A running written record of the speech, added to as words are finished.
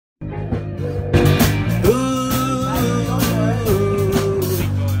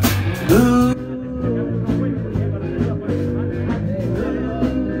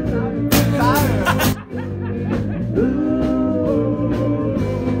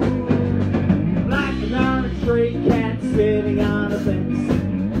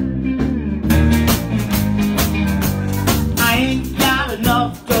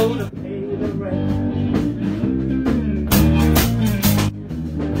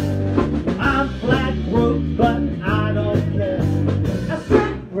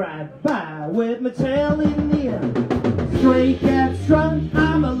Let me tell you, stray cat Strut,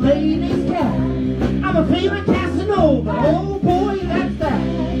 I'm a lady's cat. I'm a favorite Casanova, oh boy, that's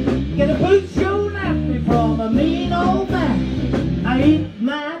that. Get a boot show left me from a mean old man. I eat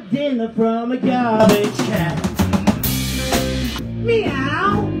my dinner from a garbage can.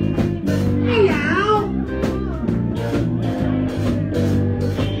 Meow, meow.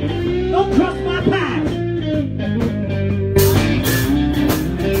 Don't trust my pack.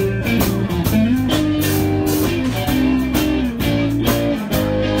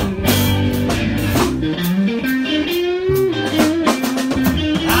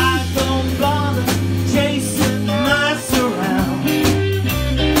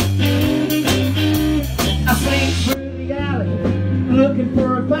 Looking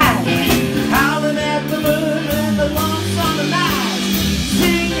for a fight, howling at the moon in the long summer night,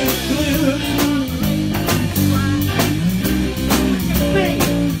 singing blues. Sing,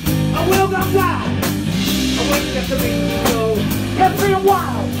 I will not die. I wake up the radio, every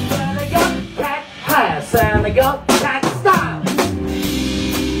while, and I got packed class and I got packed style.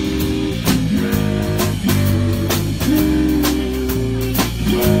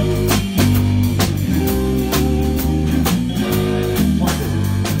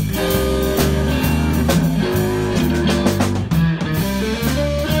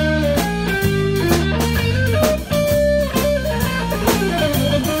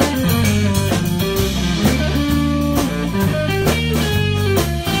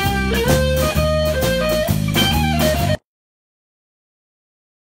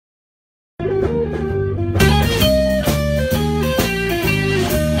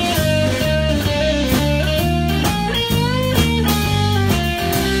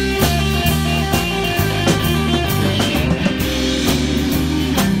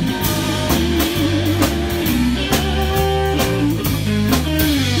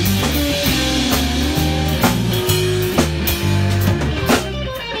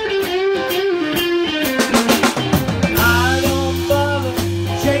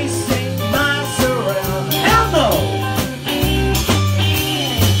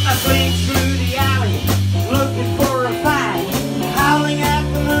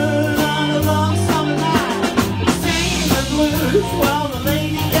 While the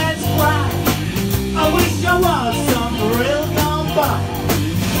lady gets quiet, I wish I was some real gone by.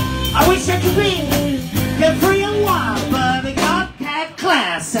 I wish I could be free and wild, but I got cat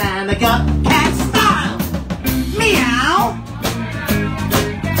class and I got cat style. Meow,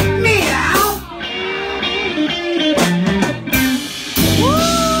 meow. Woo!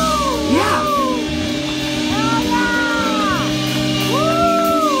 Yeah.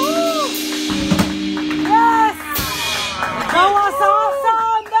 That was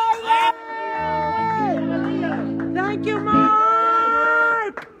awesome, baby! Thank you,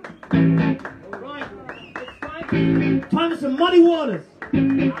 Mark! Alright, it's time for some muddy waters.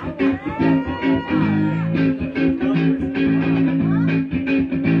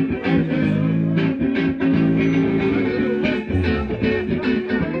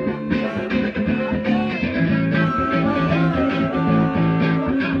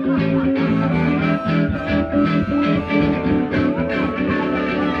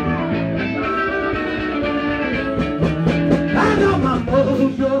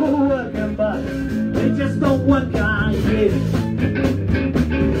 Mojo working, but they just don't work on you.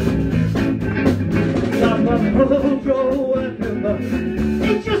 Got my mojo working, but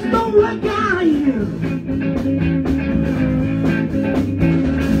they just don't work on you.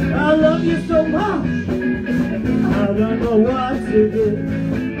 I love you so much, I don't know what to do.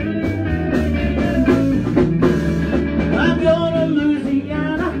 I'm going to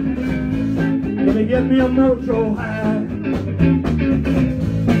Louisiana, gonna get me a mojo high.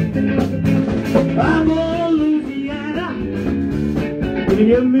 I'm going to Louisiana, gonna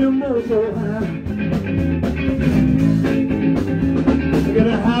give me a mojo high. I'm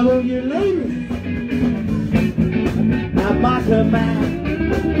gonna have all your ladies at my command.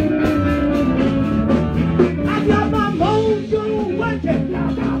 I got my mojo working,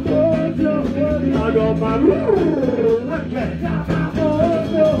 got my mojo working. I got my mojo working, got my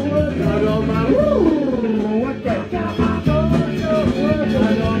mojo working. I got my mojo working, got my mojo working. I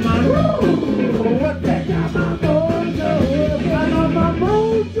got my mojo.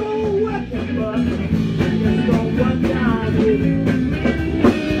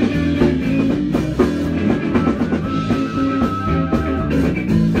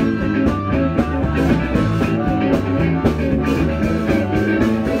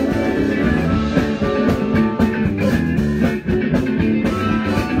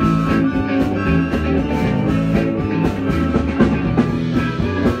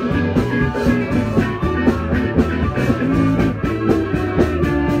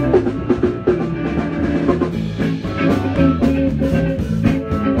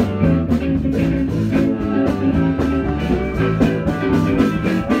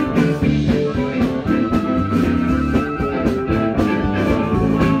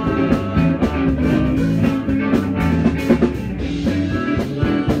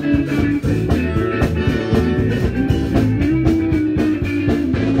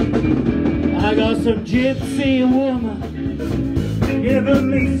 some gypsy woman giving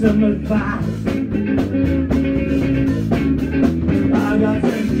me some advice. I got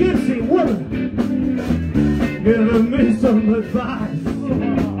some gypsy woman giving me some advice.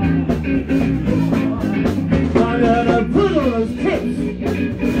 I got a put on those kids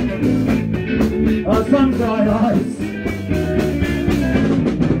or some dry ice.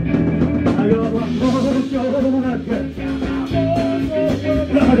 I got my mojo working.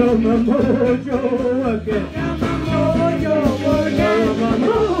 I got my mojo working. I got my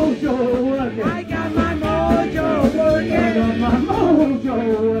mojo working. I got my mojo working.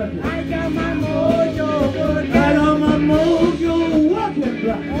 I got my mojo working. I got my mojo working,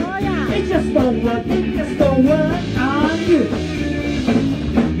 but Oh yeah. it just don't work. It just don't work on you.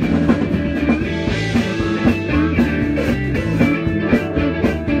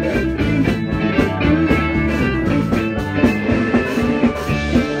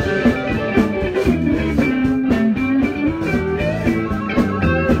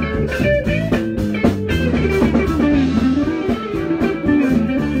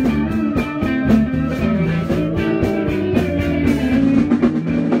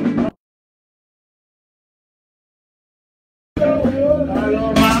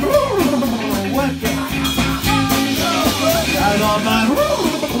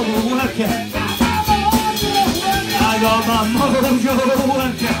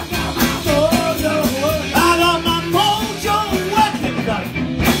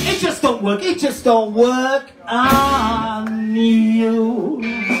 It just don't work on you.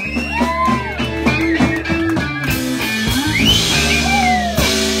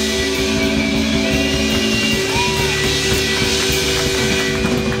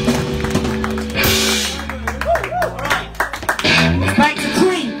 Back to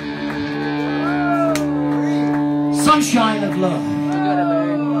Cream. Sunshine of Love.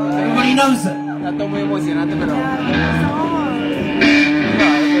 Everybody knows it. Estoy muy emocionante, pero...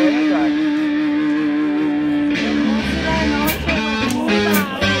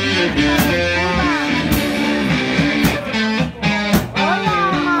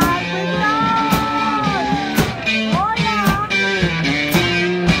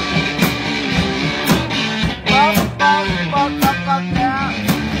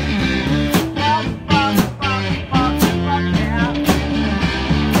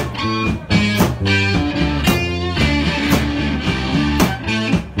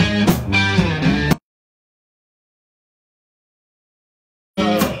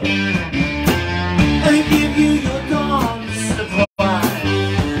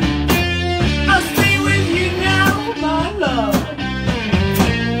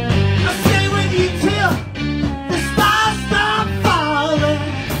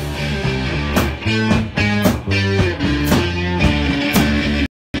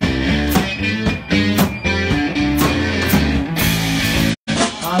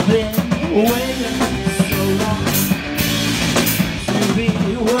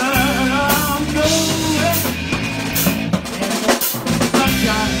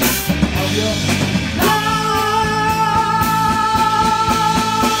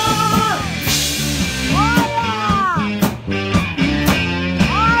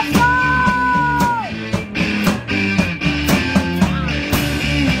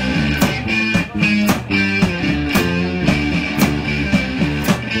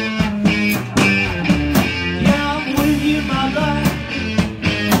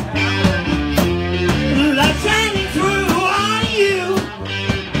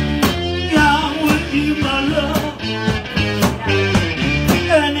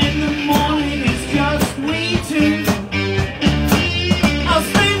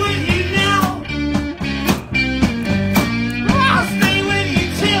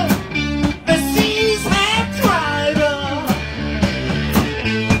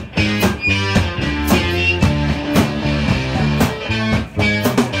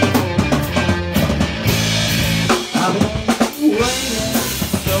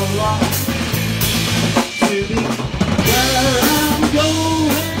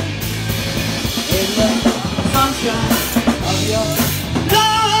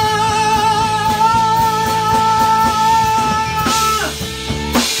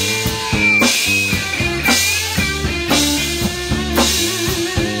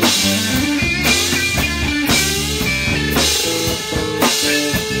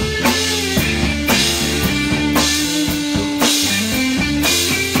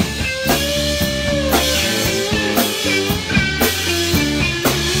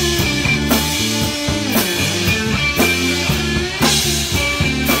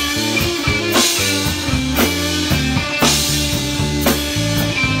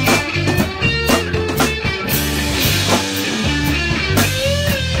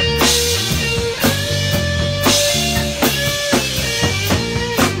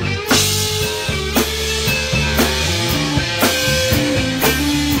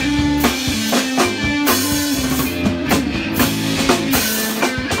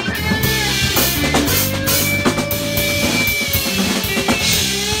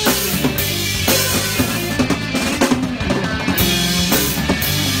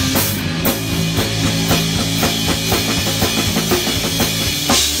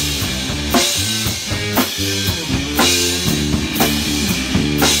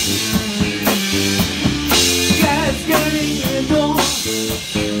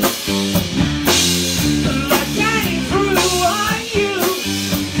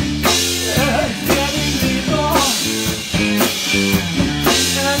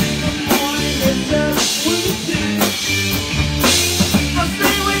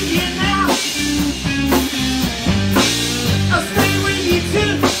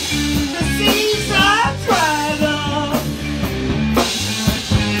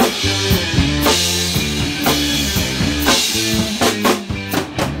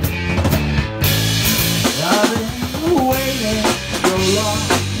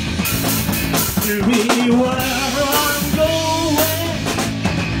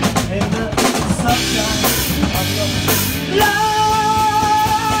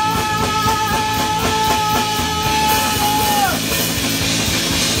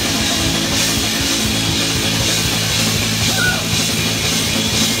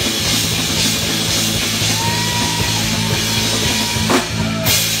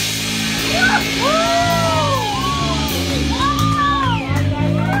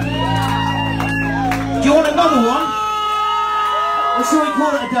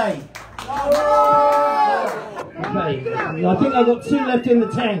 day? Okay, I think I've got 2 left in the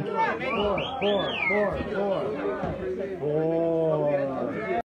tank. Four.